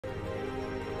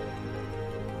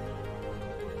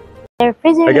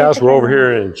Hey guys, we're over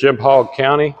here in Jim Hogg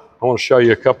County. I want to show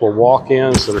you a couple of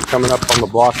walk-ins that are coming up on the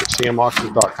block at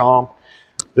cmauctions.com.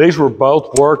 These were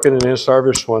both working and in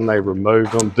service when they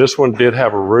removed them. This one did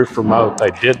have a roof remote.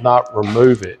 They did not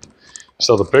remove it.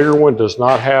 So the bigger one does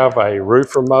not have a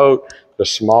roof remote. The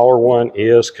smaller one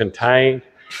is contained.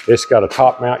 It's got a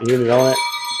top mount unit on it.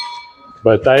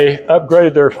 But they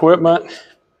upgraded their equipment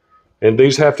and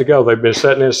these have to go. They've been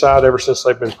sitting inside ever since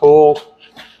they've been pulled,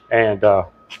 and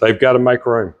they've got to make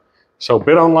room. So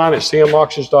bid online at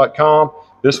cmauctions.com.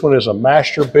 This one is a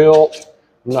master built.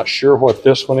 I'm not sure what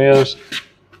this one is.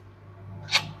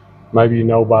 Maybe you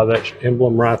know by that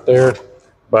emblem right there.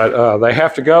 But they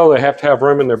have to go. They have to have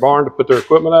room in their barn to put their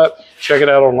equipment up. Check it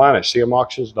out online at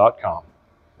cmauctions.com.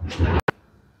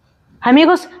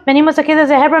 Amigos, venimos aquí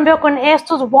desde Hebbronville con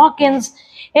estos walk-ins.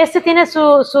 Este tiene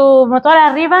su motor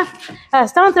arriba.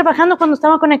 Estaban trabajando cuando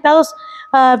estaban conectados.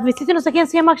 Visítenos aquí en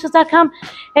cmauctions.com.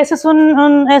 Esta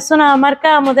es una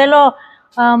marca modelo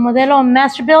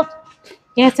Masterbuilt.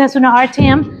 Y esta es una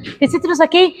RTM. Visítenos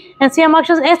aquí en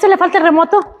cmauctions. Este le falta el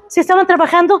remoto. Sí estaban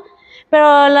trabajando,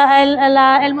 pero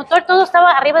el motor todo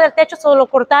estaba arriba del techo, solo lo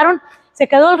cortaron. Se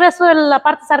quedó el resto de la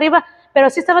parte arriba, pero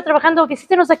sí estaba trabajando.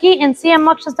 Visítenos aquí en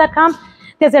cmauctions.com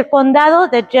desde el condado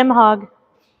de Jim Hogg.